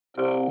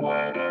The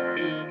weather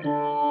in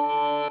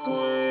Brooklyn.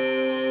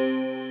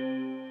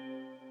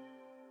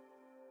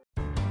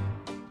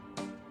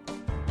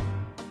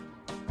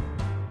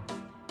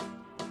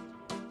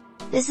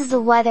 This is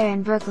the weather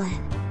in Brooklyn.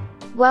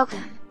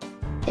 Welcome!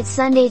 It's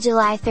Sunday,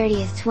 July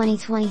 30th,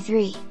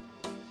 2023.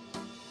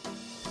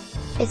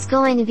 It's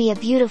going to be a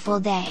beautiful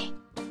day.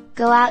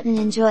 Go out and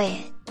enjoy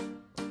it.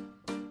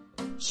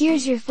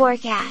 Here's your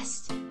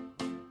forecast.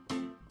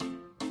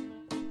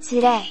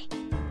 Today,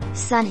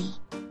 sunny.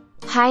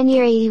 High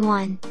near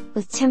 81,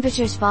 with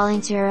temperatures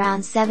falling to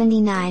around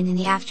 79 in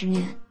the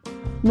afternoon.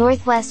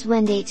 Northwest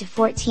wind 8 to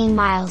 14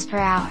 miles per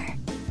hour.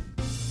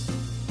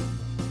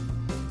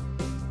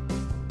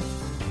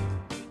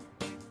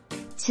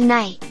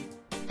 Tonight,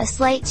 a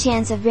slight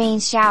chance of rain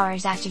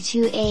showers after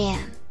 2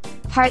 AM.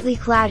 Partly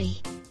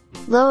cloudy.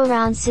 Low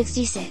around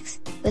 66,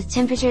 with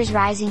temperatures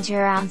rising to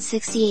around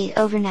 68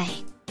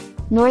 overnight.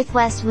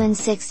 Northwest wind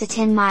 6 to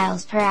 10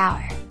 miles per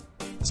hour.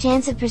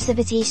 Chance of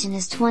precipitation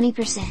is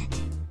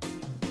 20%.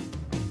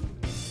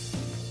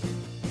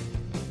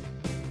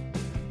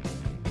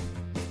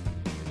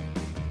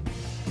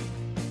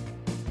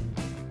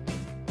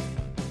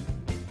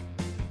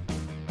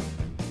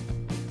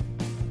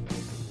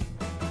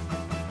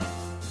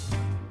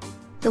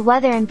 The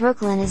Weather in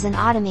Brooklyn is an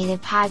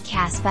automated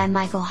podcast by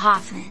Michael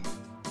Hoffman.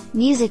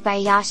 Music by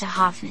Yasha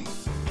Hoffman.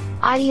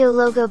 Audio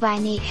logo by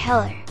Nate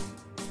Heller.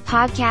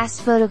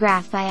 Podcast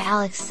photograph by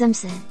Alex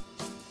Simpson.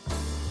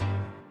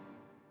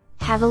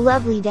 Have a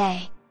lovely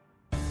day.